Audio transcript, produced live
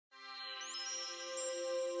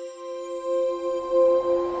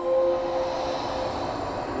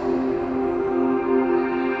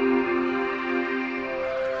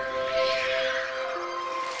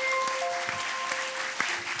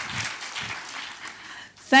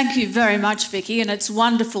Thank you very much, Vicky, and it's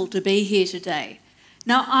wonderful to be here today.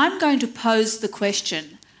 Now, I'm going to pose the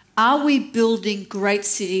question, are we building great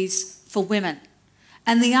cities for women?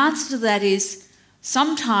 And the answer to that is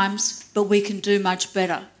sometimes, but we can do much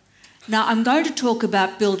better. Now, I'm going to talk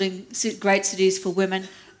about building great cities for women,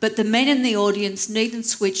 but the men in the audience needn't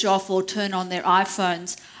switch off or turn on their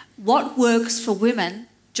iPhones. What works for women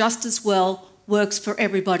just as well works for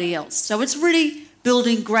everybody else. So it's really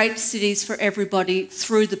building great cities for everybody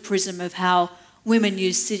through the prism of how women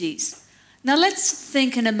use cities. Now let's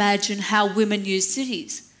think and imagine how women use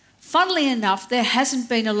cities. Funnily enough, there hasn't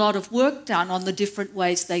been a lot of work done on the different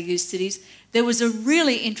ways they use cities. There was a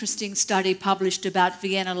really interesting study published about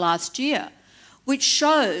Vienna last year, which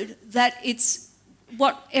showed that it's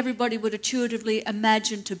what everybody would intuitively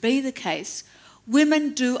imagine to be the case.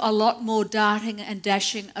 Women do a lot more darting and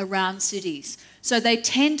dashing around cities. So they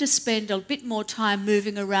tend to spend a bit more time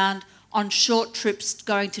moving around on short trips,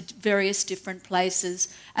 going to various different places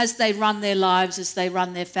as they run their lives, as they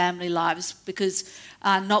run their family lives, because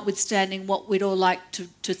notwithstanding what we'd all like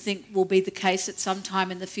to think will be the case at some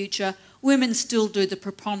time in the future, women still do the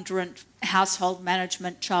preponderant household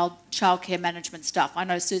management, childcare management stuff. I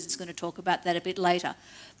know Susan's going to talk about that a bit later.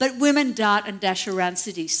 But women dart and dash around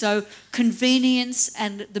cities. So convenience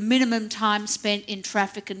and the minimum time spent in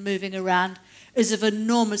traffic and moving around is of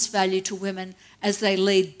enormous value to women as they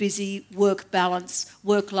lead busy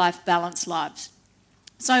work-life balance lives.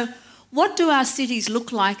 So what do our cities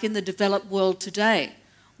look like in the developed world today?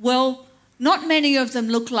 Well, not many of them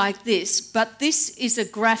look like this, but this is a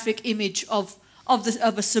graphic image of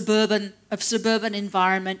a suburban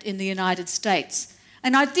environment in the United States.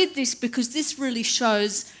 And I did this because this really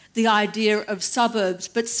shows the idea of suburbs,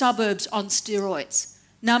 but suburbs on steroids.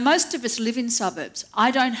 Now, most of us live in suburbs.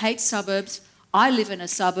 I don't hate suburbs. I live in a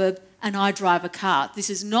suburb and I drive a car. This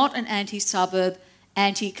is not an anti-suburb,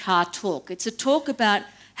 anti-car talk. It's a talk about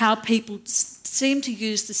how people seem to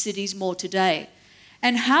use the cities more today.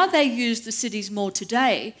 And how they use the cities more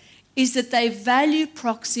today is that they value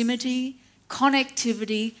proximity,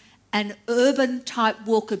 connectivity, and urban-type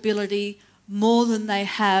walkability more than they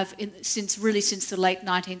have since the late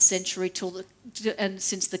 19th century and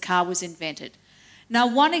since the car was invented. Now,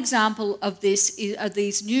 one example of this are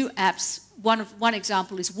these new apps. One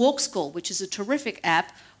example is Walk School, which is a terrific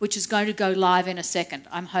app which is going to go live in a second,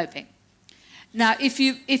 I'm hoping. Now, if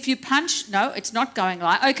you punch, no, it's not going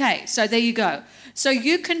live. Okay, so there you go. So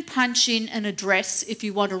you can punch in an address if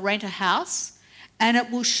you want to rent a house, and it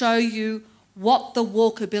will show you what the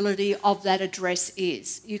walkability of that address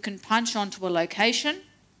is. You can punch onto a location,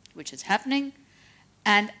 which is happening,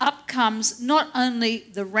 and up comes not only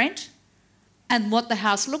the rent and what the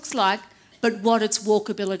house looks like, but what its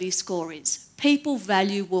walkability score is. People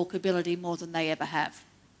value walkability more than they ever have.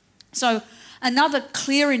 So another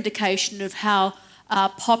clear indication of how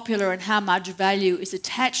popular and how much value is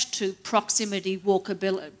attached to proximity,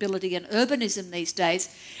 walkability and urbanism these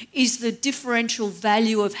days is the differential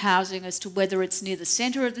value of housing as to whether it's near the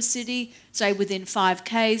centre of the city, say within 5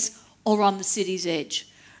 k's, or on the city's edge.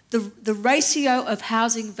 The ratio of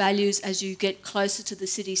housing values as you get closer to the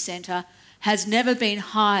city centre has never been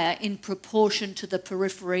higher in proportion to the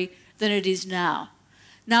periphery than it is now.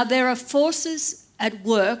 Now, there are forces at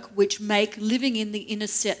work which make living in the inner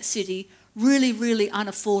city really, really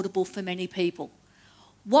unaffordable for many people.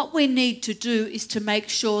 What we need to do is to make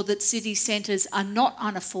sure that city centres are not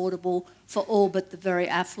unaffordable for all but the very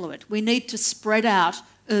affluent. We need to spread out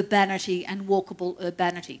urbanity and walkable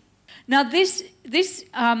urbanity. Now, this is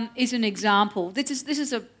an example. This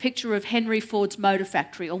is a picture of Henry Ford's motor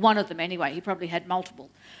factory, or one of them anyway. He probably had multiple.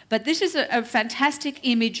 But this is a fantastic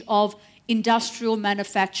image of industrial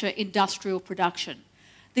manufacture, industrial production.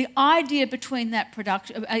 The idea between that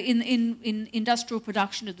production, in industrial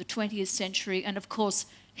production of the 20th century, and of course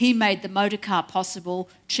he made the motor car possible,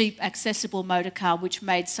 cheap, accessible motor car, which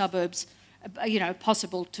made suburbs,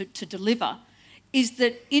 possible to deliver, is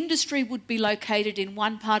that industry would be located in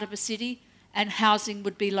one part of a city and housing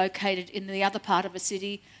would be located in the other part of a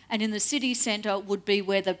city, and in the city centre would be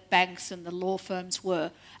where the banks and the law firms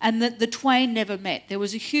were. And the twain never met. There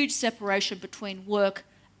was a huge separation between work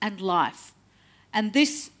and life. And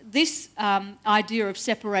this idea of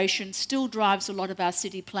separation still drives a lot of our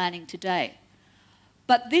city planning today.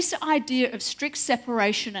 But this idea of strict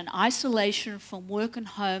separation and isolation from work and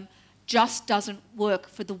home just doesn't work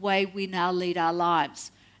for the way we now lead our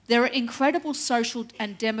lives. There are incredible social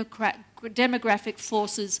and demographic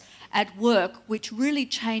forces at work which really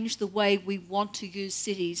change the way we want to use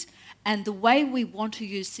cities, and the way we want to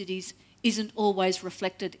use cities isn't always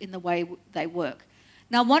reflected in the way they work.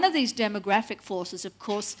 Now, one of these demographic forces, of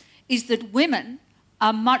course, is that women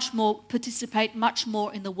participate much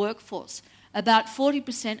more in the workforce. About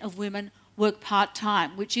 40% of women work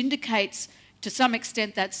part-time, which indicates, to some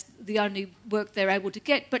extent, that's the only work they're able to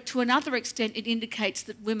get, but to another extent, it indicates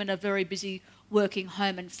that women are very busy working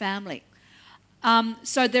home and family.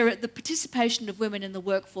 So the participation of women in the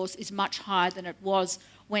workforce is much higher than it was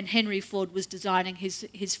when Henry Ford was designing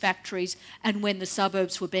his factories and when the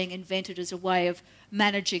suburbs were being invented as a way of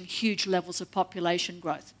managing huge levels of population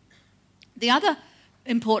growth. The other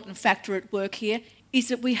important factor at work here is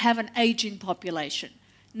that we have an ageing population.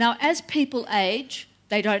 Now, as people age,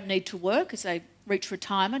 they don't need to work as they reach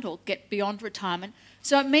retirement or get beyond retirement,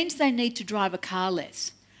 so it means they need to drive a car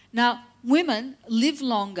less. Now, women live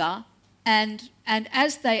longer, and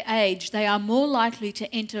as they age, they are more likely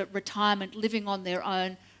to enter retirement living on their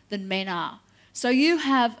own than men are. So you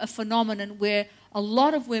have a phenomenon where a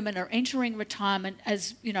lot of women are entering retirement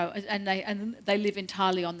as, you know, and they live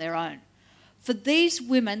entirely on their own. For these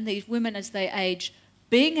women as they age,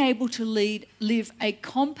 being able to live a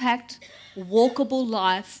compact, walkable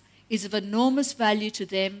life is of enormous value to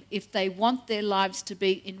them if they want their lives to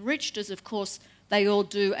be enriched, as of course they all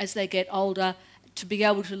do as they get older, to be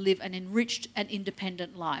able to live an enriched and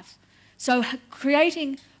independent life. So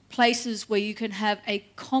creating places where you can have a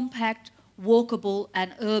compact, walkable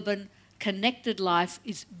and urban connected life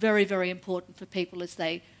is very, very important for people as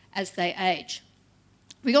they age.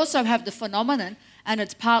 We also have the phenomenon, and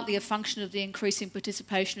it's partly a function of the increasing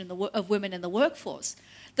participation of women in the workforce,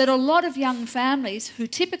 that a lot of young families who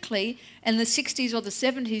typically in the 60s or the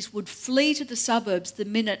 70s would flee to the suburbs the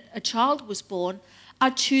minute a child was born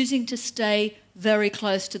are choosing to stay very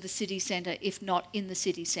close to the city centre, if not in the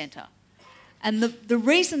city centre. And the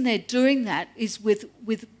reason they're doing that is with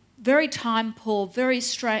very time-poor, very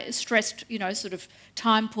stressed, you know, sort of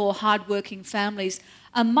time-poor, hard-working families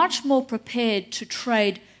are much more prepared to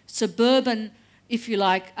trade suburban, if you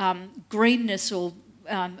like, greenness or,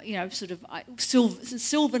 you know, sort of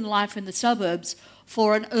sylvan life in the suburbs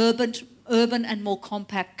for an urban and more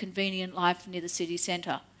compact, convenient life near the city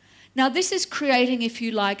centre. Now, this is creating, if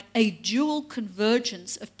you like, a dual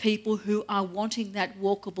convergence of people who are wanting that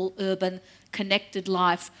walkable, urban, connected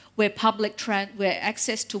life where where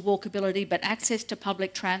access to walkability but access to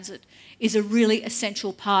public transit is a really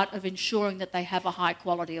essential part of ensuring that they have a high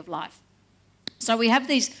quality of life. So we have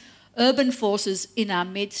these urban forces in our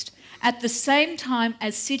midst at the same time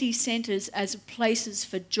as city centres as places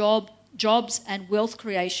for jobs and wealth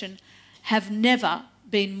creation have never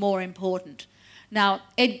been more important. Now,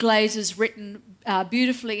 Ed Glaze has written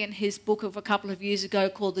beautifully in his book of a couple of years ago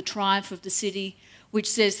called The Triumph of the City, which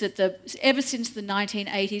says that ever since the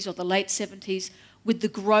 1980s or the late 70s, with the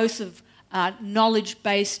growth of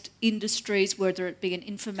knowledge-based industries, whether it be in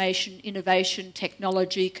information, innovation,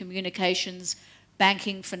 technology, communications,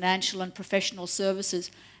 banking, financial and professional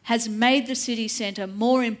services, has made the city centre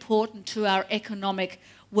more important to our economic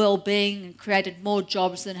well-being and created more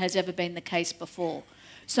jobs than has ever been the case before.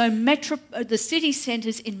 So the city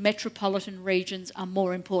centres in metropolitan regions are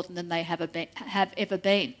more important than they have ever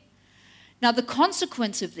been. Now, the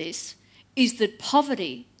consequence of this is that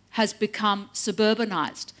poverty has become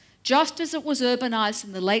suburbanised. Just as it was urbanised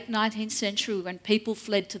in the late 19th century when people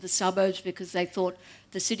fled to the suburbs because they thought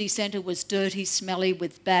the city centre was dirty, smelly,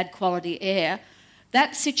 with bad quality air,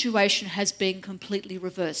 that situation has been completely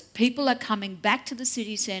reversed. People are coming back to the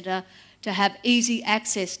city centre to have easy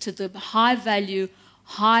access to the high-value,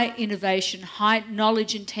 high innovation, high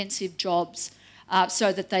knowledge-intensive jobs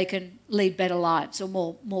so that they can lead better lives or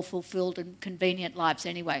more fulfilled and convenient lives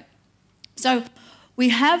anyway. So we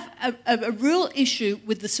have a real issue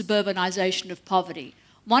with the suburbanisation of poverty.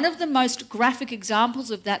 One of the most graphic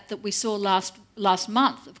examples of that we saw last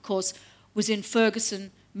month, of course, was in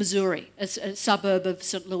Ferguson, Missouri, a suburb of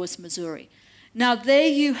St. Louis, Missouri. Now, there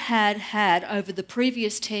you had over the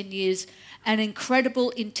previous 10 years an incredible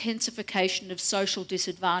intensification of social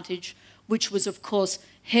disadvantage, which was, of course,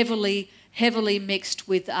 heavily mixed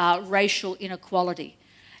with racial inequality.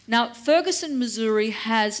 Now, Ferguson, Missouri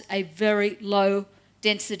has a very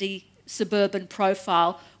low-density suburban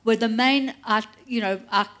profile where the main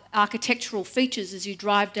architectural features as you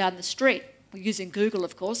drive down the street, we're using Google,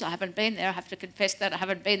 of course, I haven't been there, I have to confess that I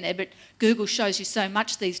haven't been there, but Google shows you so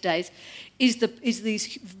much these days, is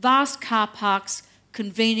these vast car parks,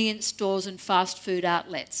 convenience stores and fast food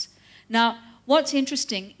outlets. Now, what's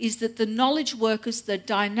interesting is that the knowledge workers, the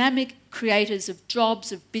dynamic creators of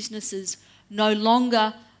jobs, of businesses, no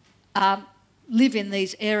longer live in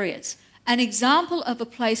these areas. An example of a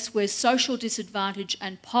place where social disadvantage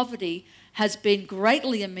and poverty has been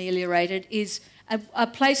greatly ameliorated is a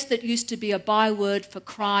place that used to be a byword for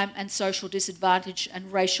crime and social disadvantage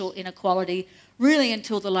and racial inequality, really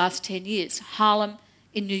until the last 10 years, Harlem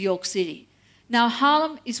in New York City. Now,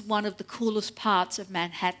 Harlem is one of the coolest parts of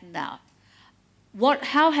Manhattan now.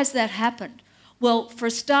 How has that happened? Well, for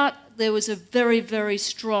a start, there was a very, very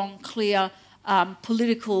strong, clear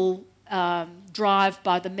political drive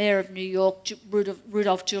by the mayor of New York,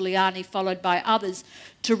 Rudolph Giuliani, followed by others,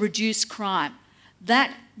 to reduce crime.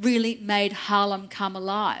 That really made Harlem come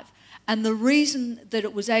alive. And the reason that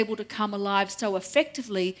it was able to come alive so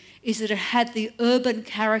effectively is that it had the urban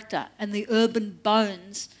character and the urban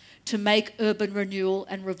bones to make urban renewal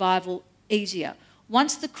and revival easier.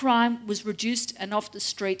 Once the crime was reduced and off the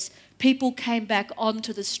streets, people came back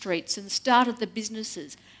onto the streets and started the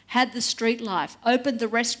businesses, had the street life, opened the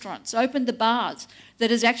restaurants, opened the bars,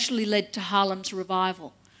 that has actually led to Harlem's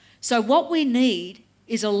revival. So what we need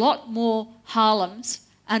is a lot more Harlems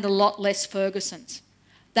and a lot less Fergusons.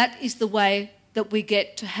 That is the way that we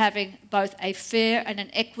get to having both a fair and an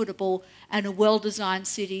equitable and a well-designed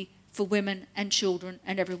city for women and children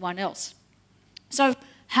and everyone else. So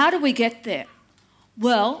how do we get there?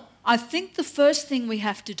 Well, I think the first thing we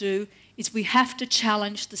have to do is we have to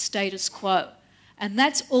challenge the status quo. And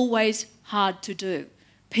that's always hard to do.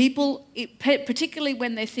 People, particularly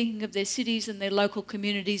when they're thinking of their cities and their local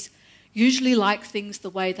communities, usually like things the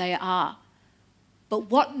way they are. But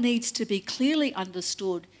what needs to be clearly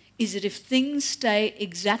understood is that if things stay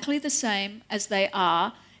exactly the same as they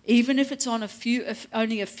are, even if it's on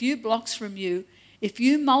only a few blocks from you, if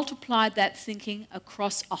you multiply that thinking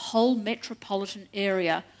across a whole metropolitan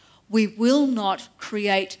area, we will not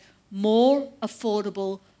create more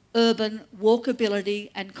affordable urban walkability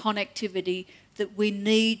and connectivity that we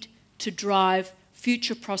need to drive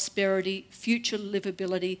future prosperity, future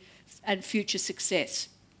livability, and future success.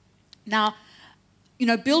 Now, you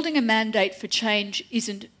know, building a mandate for change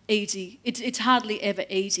isn't easy. It's hardly ever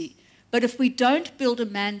easy. But if we don't build a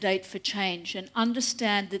mandate for change and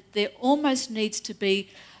understand that there almost needs to be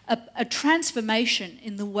a transformation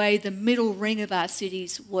in the way the middle ring of our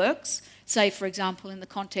cities works, say, for example, in the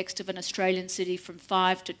context of an Australian city from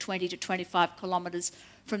 5 to 20 to 25 kilometres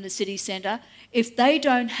from the city centre, if they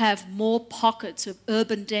don't have more pockets of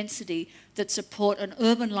urban density that support an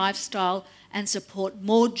urban lifestyle and support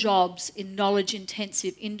more jobs in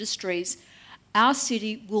knowledge-intensive industries, our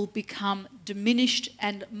city will become diminished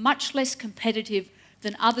and much less competitive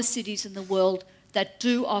than other cities in the world that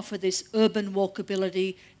do offer this urban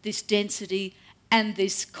walkability, this density, and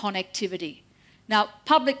this connectivity. Now,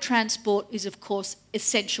 public transport is, of course,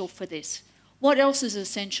 essential for this. What else is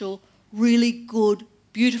essential? Really good,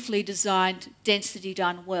 beautifully designed density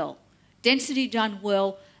done well. Density done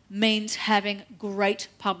well means having great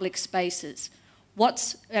public spaces.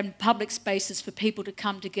 Public spaces for people to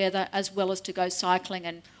come together as well as to go cycling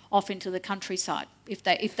and off into the countryside, if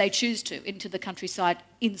they choose to, into the countryside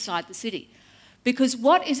inside the city. Because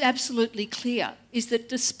what is absolutely clear is that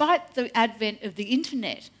despite the advent of the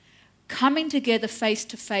internet, coming together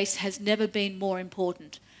face-to-face has never been more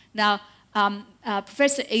important. Now,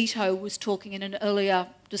 Professor Ito was talking in an earlier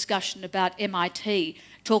discussion about MIT,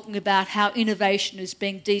 talking about how innovation is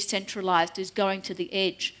being decentralised, is going to the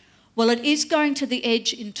edge. Well, it is going to the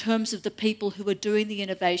edge in terms of the people who are doing the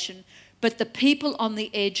innovation, but the people on the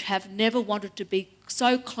edge have never wanted to be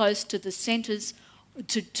so close to the centres,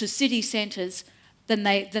 to city centres, than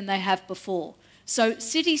they have before. So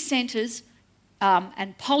city centres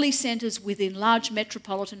and polycentres within large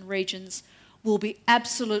metropolitan regions will be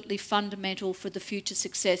absolutely fundamental for the future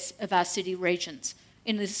success of our city regions.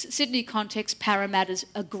 In the Sydney context, Parramatta's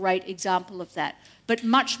a great example of that, but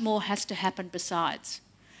much more has to happen besides.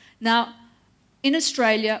 Now, in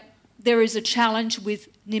Australia, there is a challenge with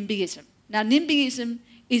NIMBYism. Now, NIMBYism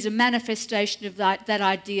is a manifestation of that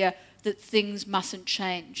idea that things mustn't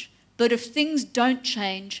change. But if things don't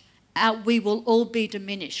change, we will all be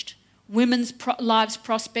diminished. Women's lives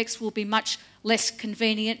prospects will be much less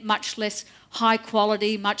convenient, much less high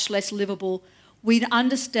quality, much less livable. We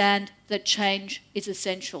understand that change is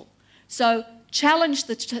essential. So challenge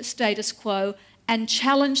the status quo and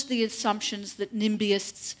challenge the assumptions that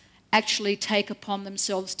NIMBYists actually take upon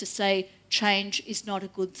themselves to say change is not a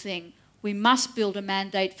good thing. We must build a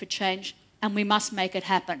mandate for change and we must make it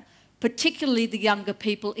happen. Particularly the younger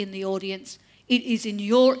people in the audience, it is in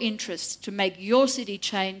your interest to make your city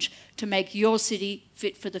change, to make your city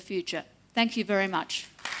fit for the future. Thank you very much.